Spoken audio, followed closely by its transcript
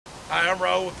Hi, I'm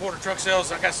Raul with Porter Truck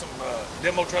Sales. I got some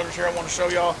demo trailers here I want to show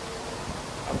y'all.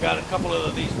 I've got a couple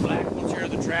of these black ones here,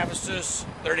 the Travises,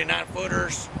 39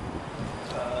 footers.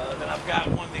 Then I've got a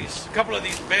couple of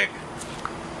these big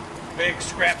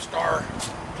Scrap Star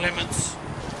Clements,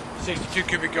 62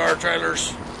 cubic yard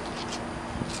trailers.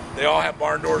 They all have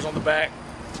barn doors on the back.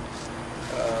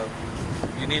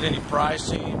 If you need any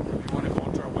pricing, if you want to go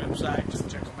onto our website, just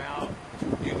check them out.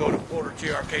 You can go to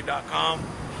portertrk.com.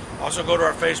 Also go to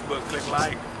our Facebook, click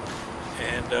like,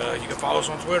 and you can follow us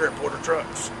on Twitter at Porter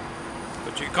Trucks.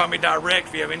 But you can call me direct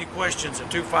if you have any questions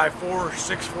at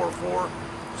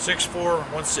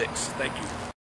 254-644-6416. Thank you.